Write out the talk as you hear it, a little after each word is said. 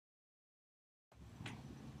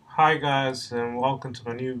Hi guys, and welcome to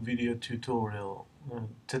my new video tutorial.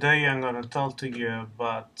 Today I'm going to talk to you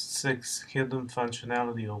about 6 hidden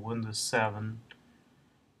functionality of Windows 7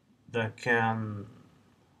 that can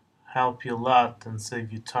help you a lot and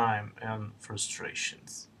save you time and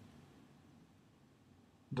frustrations.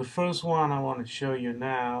 The first one I want to show you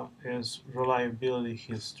now is reliability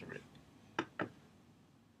history.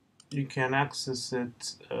 You can access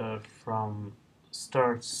it from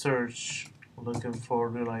start search looking for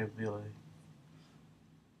reliability.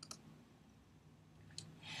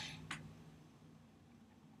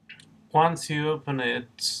 Once you open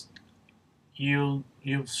it,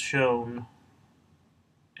 you've shown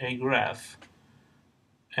a graph,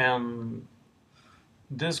 and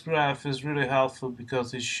this graph is really helpful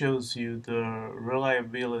because it shows you the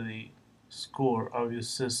reliability score of your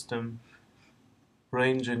system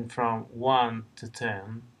ranging from 1 to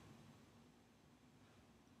 10,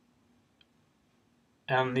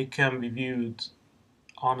 and it can be viewed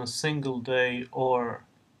on a single day or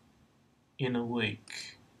in a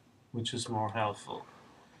week, which is more helpful.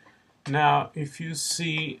 Now if you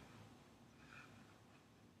see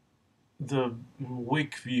the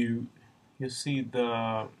week view, you see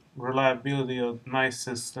the reliability of my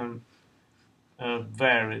system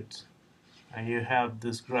varied, and you have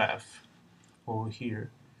this graph over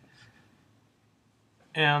here,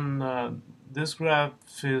 and this graph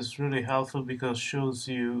is really helpful because it shows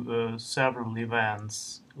you several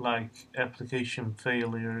events like application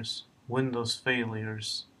failures, Windows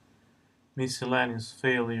failures, miscellaneous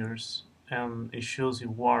failures, and it shows you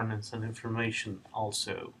warnings and information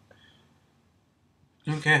also.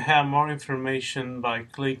 You can have more information by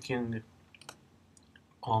clicking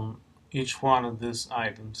on each one of these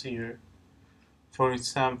items here. For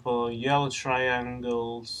example, yellow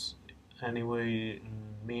triangles anyway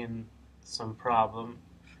mean some problem.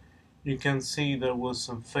 You can see there was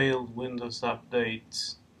some failed Windows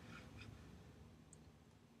updates.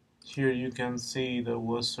 Here you can see there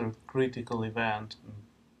was a critical event.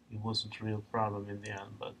 It wasn't a real problem in the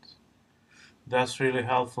end, but that's really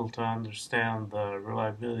helpful to understand the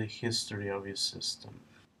reliability history of your system.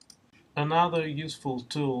 Another useful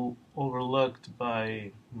tool overlooked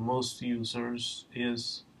by most users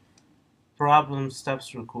is Problem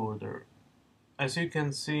Steps Recorder. As you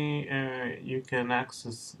can see, you can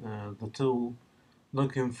access the tool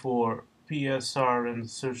looking for PSR in the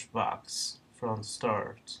search box from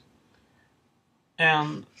start.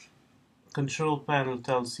 And control panel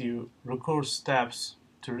tells you record steps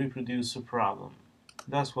to reproduce a problem.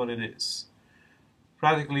 That's what it is.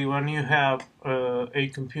 Practically, when you have a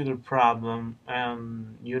computer problem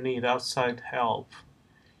and you need outside help,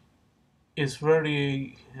 it's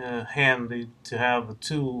very handy to have a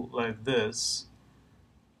tool like this,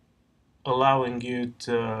 allowing you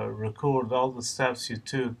to record all the steps you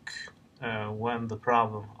took when the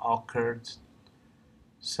problem occurred,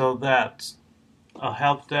 so that a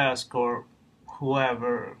help desk or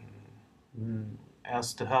whoever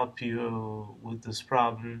has to help you with this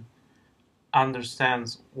problem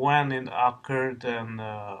understands when it occurred and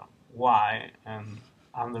why and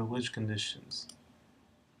under which conditions.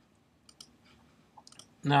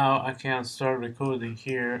 Now I can start recording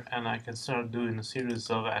here, and I can start doing a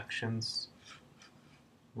series of actions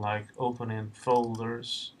like opening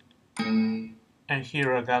folders, and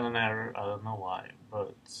here I got an error. I don't know why,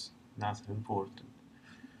 but it's not important.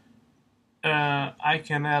 I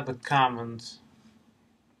can add a comment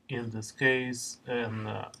in this case, and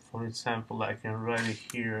for example I can write it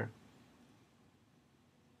here.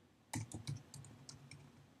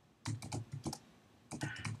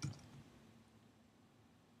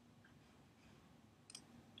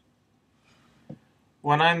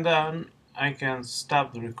 When I'm done, I can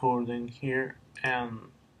stop the recording here and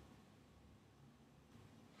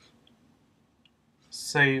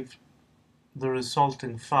save the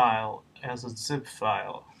resulting file as a zip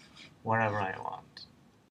file wherever I want.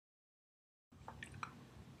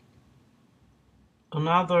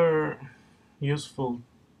 Another useful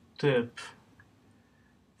tip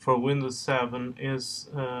for Windows 7 is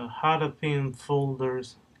how to pin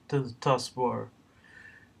folders to the taskbar.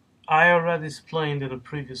 I already explained in a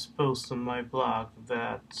previous post on my blog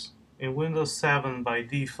that in Windows 7 by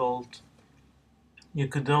default you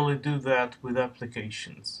could only do that with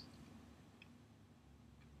applications.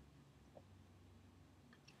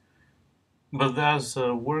 But there's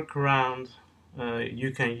a workaround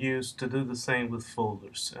you can use to do the same with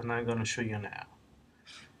folders, and I'm going to show you now.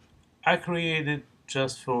 I created,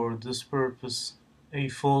 just for this purpose, a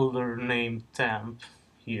folder named temp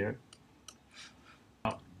here.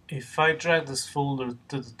 Now, if I drag this folder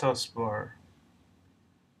to the taskbar,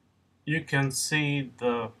 you can see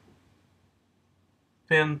the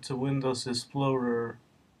pin to Windows Explorer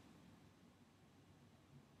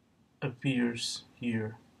appears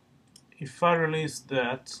here. If I release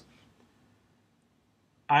that,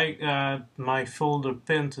 I got my folder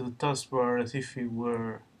pinned to the taskbar as if it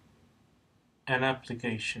were an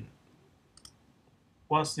application.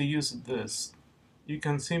 What's the use of this? You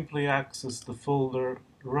can simply access the folder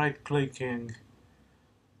right-clicking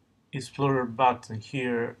Explorer button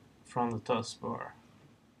here from the taskbar,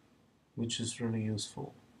 which is really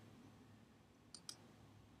useful.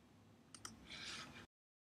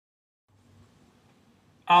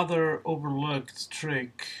 Other overlooked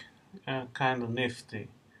trick, kind of nifty,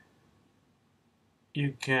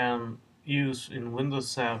 you can use in Windows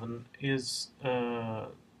 7 is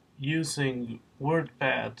using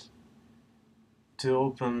WordPad to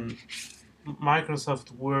open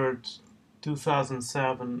Microsoft Word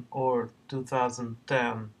 2007 or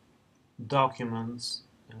 2010 documents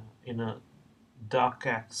in a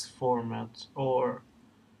docx format or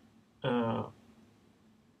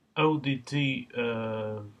ODT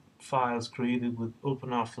files created with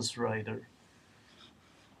OpenOffice Writer.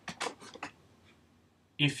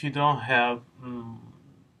 If you don't have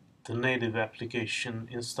the native application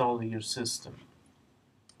installed in your system.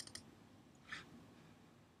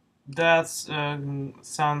 That's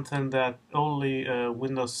something that only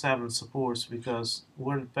Windows 7 supports, because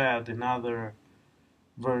WordPad in other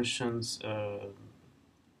versions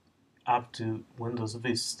up to Windows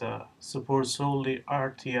Vista supports only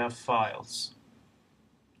RTF files,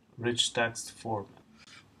 rich text format.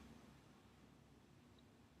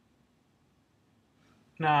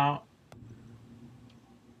 Now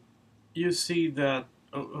you see that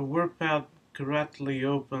WordPad correctly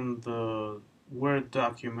opened the Word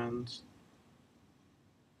document.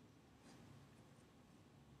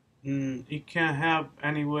 It can have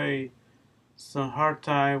anyway some hard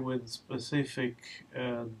time with specific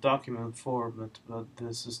document format, but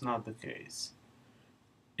this is not the case.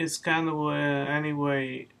 It's kind of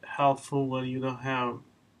anyway helpful when you don't have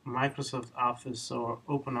Microsoft Office or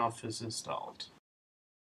OpenOffice installed.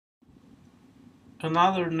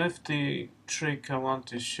 Another nifty trick I want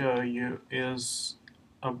to show you is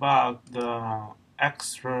about the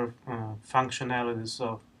extra functionalities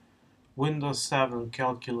of Windows 7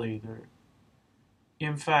 Calculator.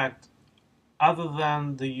 In fact, other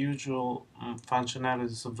than the usual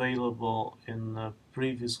functionalities available in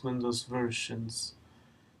previous Windows versions,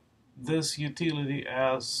 this utility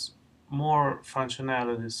has more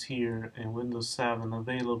functionalities here in Windows 7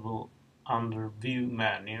 available under View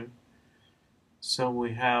menu. So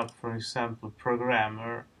we have, for example,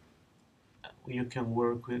 Programmer. You can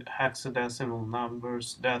work with hexadecimal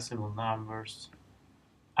numbers, decimal numbers,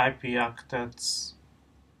 IP octets,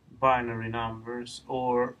 binary numbers,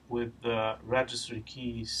 or with the registry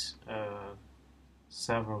keys,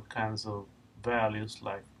 several kinds of values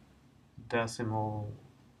like decimal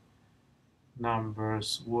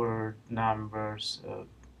numbers, word numbers,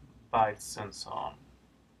 bytes, and so on.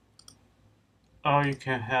 Or you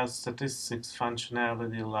can have statistics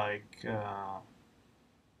functionality like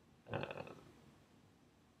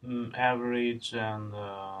average and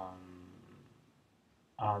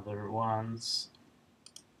other ones.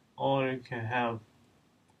 Or you can have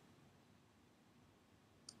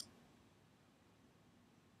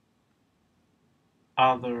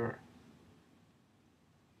other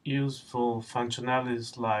useful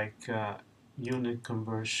functionalities like unit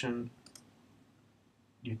conversion.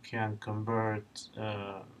 You can convert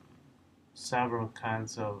several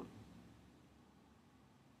kinds of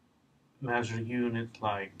measure unit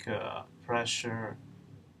like pressure,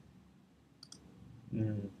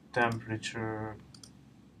 temperature.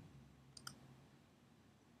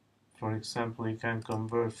 For example, you can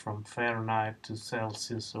convert from Fahrenheit to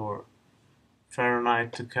Celsius or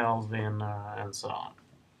Fahrenheit to Kelvin, and so on.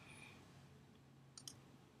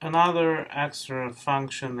 Another extra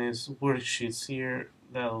function is worksheets here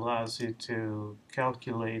that allows you to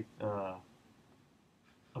calculate a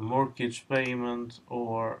mortgage payment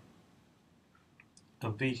or a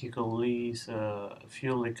vehicle lease,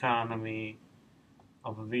 fuel economy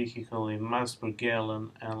of a vehicle in miles per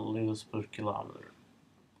gallon and liters per kilometer.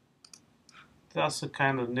 That's a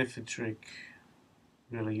kind of nifty trick,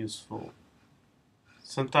 really useful.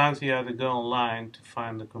 Sometimes you have to go online to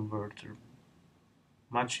find the converter.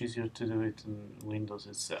 Much easier to do it in Windows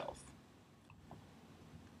itself.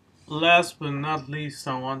 Last but not least,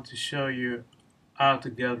 I want to show you how to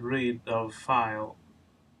get rid of a file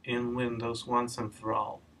in Windows once and for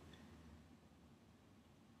all.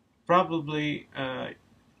 Probably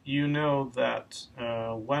you know that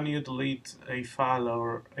when you delete a file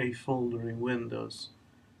or a folder in Windows,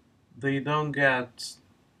 they don't get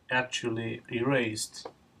actually erased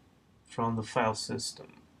from the file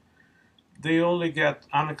system. They only get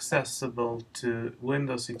inaccessible to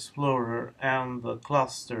Windows Explorer, and the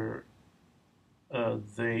cluster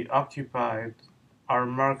they occupied are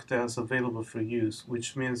marked as available for use,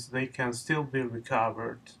 which means they can still be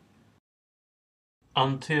recovered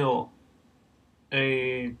until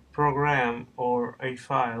a program or a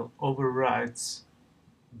file overwrites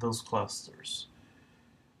those clusters.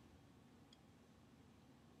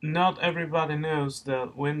 Not everybody knows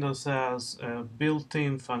that Windows has a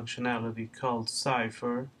built-in functionality called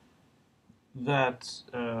Cipher that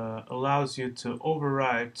allows you to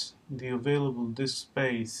overwrite the available disk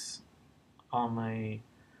space on a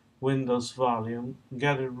Windows volume,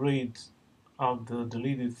 get rid of the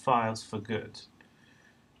deleted files for good.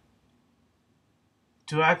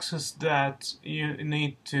 To access that, you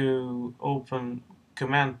need to open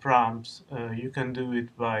command prompt. You can do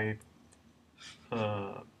it by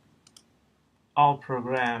uh, all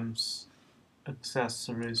programs,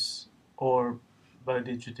 accessories, or by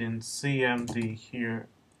digiting cmd here.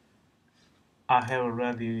 I have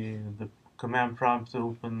already the command prompt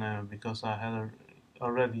open because I had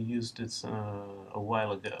already used it a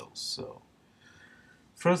while ago. So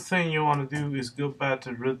first thing you want to do is go back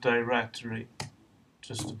to root directory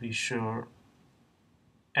just to be sure,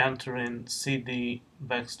 enter in cd \.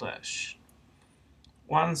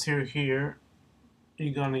 Once you're here,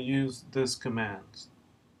 you're gonna use this command,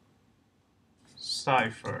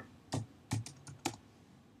 cipher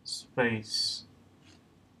space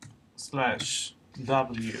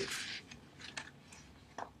 /w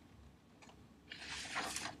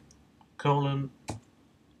colon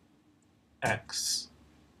x.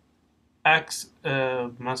 X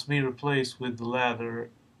must be replaced with the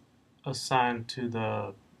letter assigned to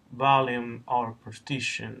the volume or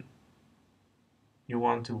partition you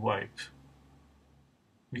want to wipe,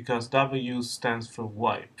 because W stands for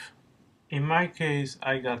wipe. In my case,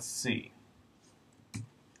 I got C.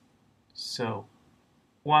 So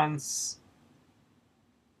once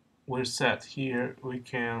we're set here, we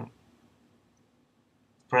can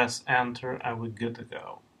press enter and we're good to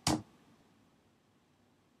go.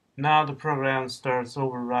 Now the program starts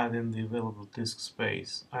overriding the available disk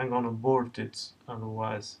space. I'm gonna abort it,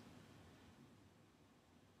 otherwise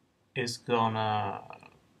it's gonna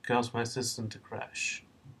cause my system to crash.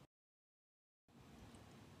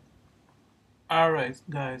 Alright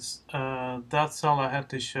guys, that's all I had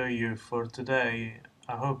to show you for today.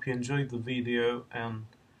 I hope you enjoyed the video and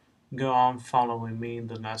go on following me in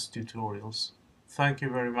the next tutorials. Thank you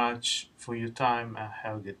very much for your time and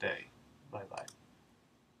have a good day. Bye bye.